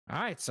All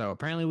right, so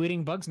apparently we're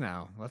eating bugs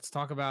now. Let's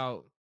talk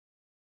about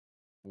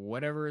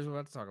whatever is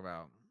about to talk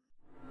about.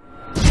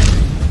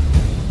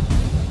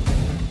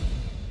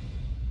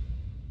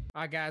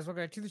 All right, guys,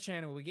 welcome to the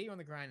channel. We get you on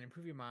the grind and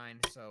improve your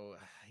mind. So,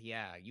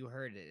 yeah, you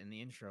heard it in the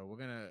intro. We're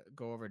gonna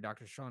go over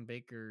Dr. Sean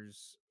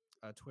Baker's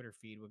Twitter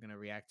feed. We're gonna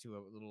react to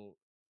a little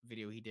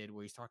video he did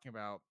where he's talking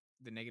about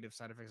the negative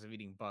side effects of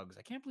eating bugs.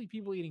 I can't believe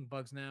people eating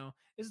bugs now.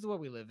 This is the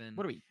world we live in.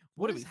 What are we?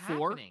 What What are is we?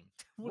 4? happening?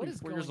 What are we? What is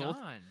 4 years going old?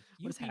 on?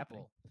 What is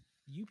happening?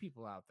 You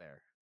people out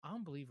there,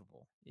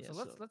 unbelievable. Yeah,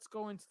 So let's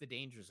go into the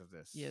dangers of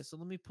this. Yeah. So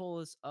let me pull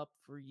this up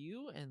for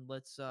you, and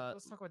let's talk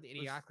about the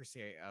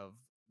idiocracy of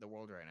the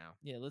world right now.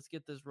 Yeah, let's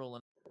get this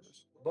rolling.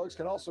 Bugs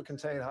can also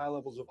contain high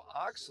levels of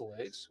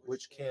oxalates,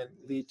 which can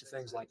lead to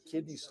things like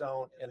kidney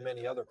stone and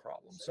many other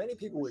problems. Many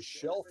people with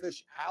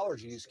shellfish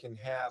allergies can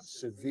have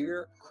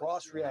severe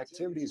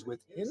cross-reactivities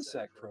with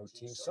insect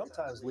proteins,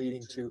 sometimes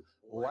leading to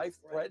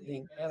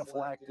life-threatening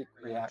anaphylactic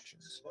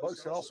reactions.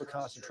 Bugs can also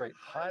concentrate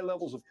high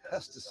levels of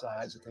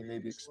pesticides that they may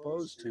be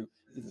exposed to,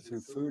 either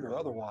through food or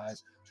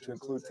otherwise, to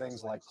include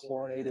things like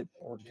chlorinated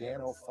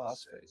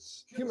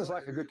organophosphates. Humans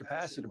lack a good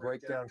capacity to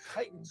break down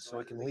chitin, so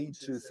it can lead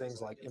to things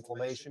like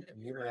inflammation,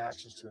 immune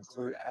reactions, to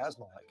include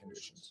asthma-like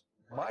conditions.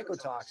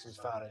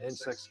 Mycotoxins found in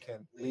insects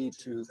can lead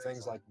to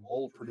things like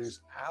mold-produced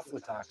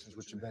aflatoxins,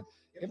 which have been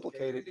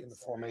implicated in the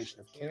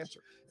formation of cancer.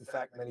 In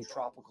fact, many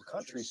tropical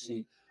countries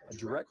see a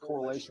direct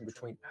correlation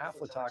between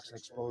aflatoxin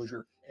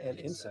exposure and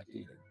insect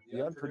eating.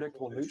 The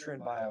unpredictable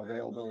nutrient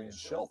bioavailability and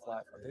shelf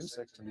life of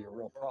insects can be a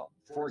real problem.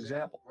 For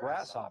example,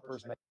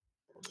 grasshoppers may...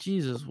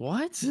 Jesus,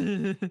 what?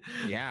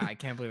 Yeah, I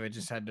can't believe I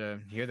just had to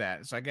hear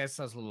that. So I guess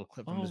that's a little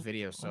clip from this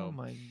video. So, oh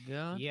my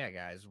god. Yeah,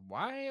 guys,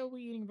 why are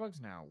we eating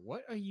bugs now?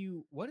 Do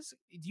you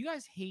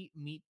guys hate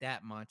meat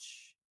that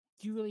much?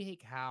 Do you really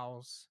hate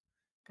cows?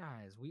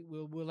 Guys,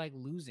 we're like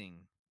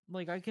losing.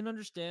 Like, I can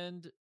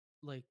understand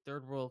like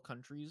third world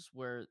countries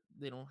where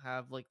they don't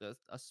have like a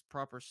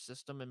proper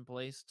system in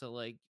place to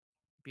like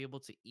be able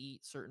to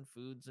eat certain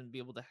foods and be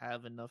able to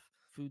have enough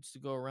foods to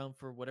go around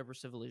for whatever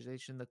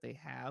civilization that they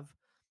have.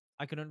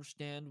 I can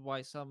understand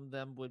why some of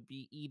them would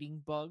be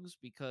eating bugs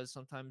because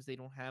sometimes they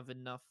don't have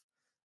enough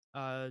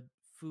uh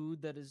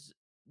food that is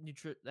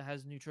that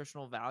has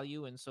nutritional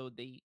value, and so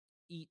they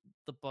eat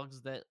the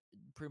bugs that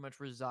pretty much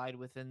reside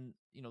within,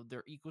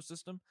 their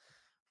ecosystem.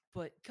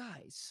 But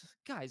guys,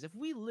 if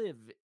we live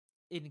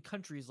in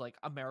countries like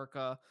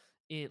America,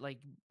 like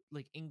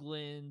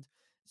England,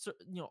 so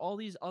all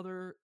these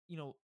other,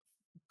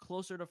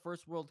 closer to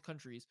first world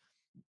countries,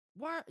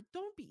 why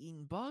don't be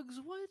eating bugs?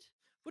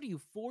 What are you,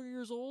 4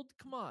 years old?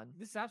 Come on.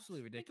 This is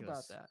absolutely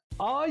ridiculous. Think about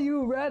that. Are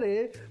you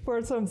ready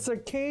for some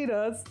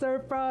cicada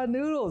stir-fried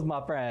noodles,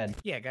 my friend?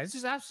 Yeah, guys, this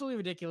is absolutely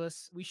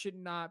ridiculous. We should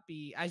not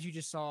be, as you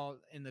just saw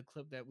in the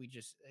clip that we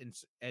just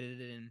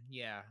edited in.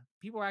 Yeah,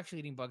 people are actually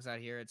eating bugs out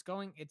here.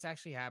 It's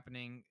actually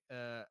happening.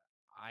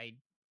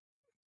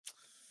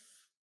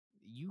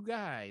 You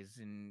guys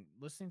and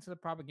listening to the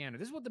propaganda.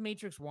 This is what the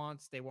Matrix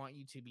wants. They want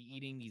you to be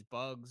eating these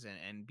bugs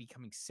and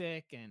becoming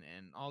sick and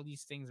all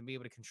these things and be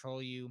able to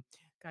control you.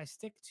 Guys,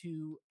 stick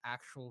to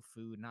actual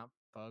food, not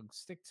bugs.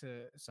 Stick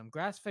to some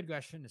grass-fed,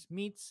 grass-finished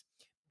meats,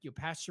 your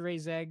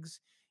pasture-raised eggs,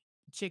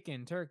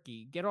 chicken,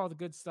 turkey. Get all the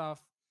good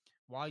stuff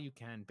while you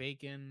can.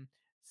 Bacon.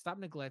 Stop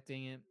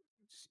neglecting it.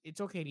 It's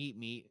okay to eat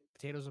meat.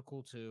 Potatoes are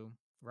cool too.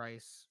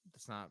 Rice.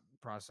 That's not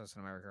processed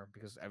in America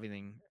because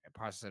everything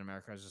processed in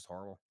America is just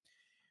horrible.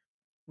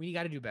 We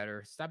got to do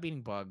better. Stop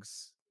eating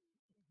bugs.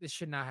 This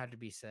should not have to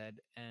be said.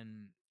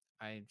 And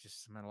I'm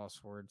at a loss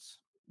of words.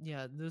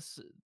 Yeah,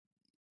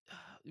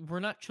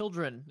 we're not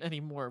children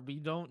anymore. We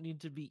don't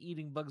need to be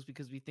eating bugs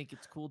because we think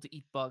it's cool to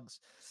eat bugs.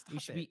 We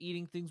should be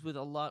eating things with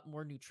a lot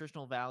more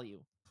nutritional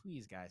value.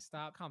 Please, guys,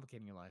 stop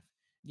complicating your life.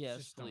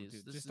 Yes,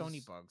 please. Don't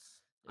eat bugs.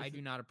 I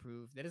do not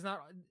approve.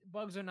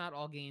 Bugs are not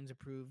all gains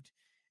approved.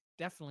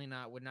 Definitely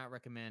not. Would not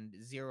recommend.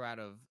 0 out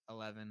of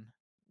 11.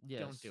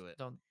 Yes, don't do it.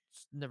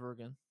 Never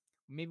again.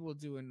 Maybe we'll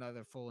do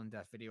another full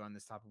in-depth video on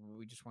this topic, but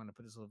we just want to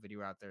put this little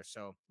video out there.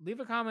 So leave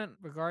a comment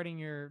regarding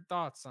your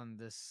thoughts on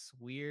this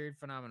weird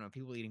phenomenon of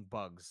people eating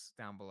bugs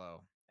down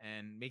below.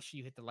 And make sure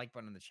you hit the like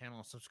button on the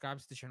channel. Subscribe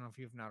to the channel if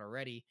you have not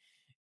already.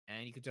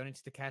 And you can donate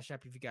to the Cash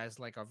App if you guys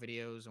like our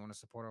videos and want to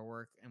support our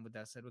work. And with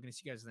that said, we're going to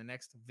see you guys in the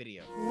next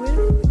video.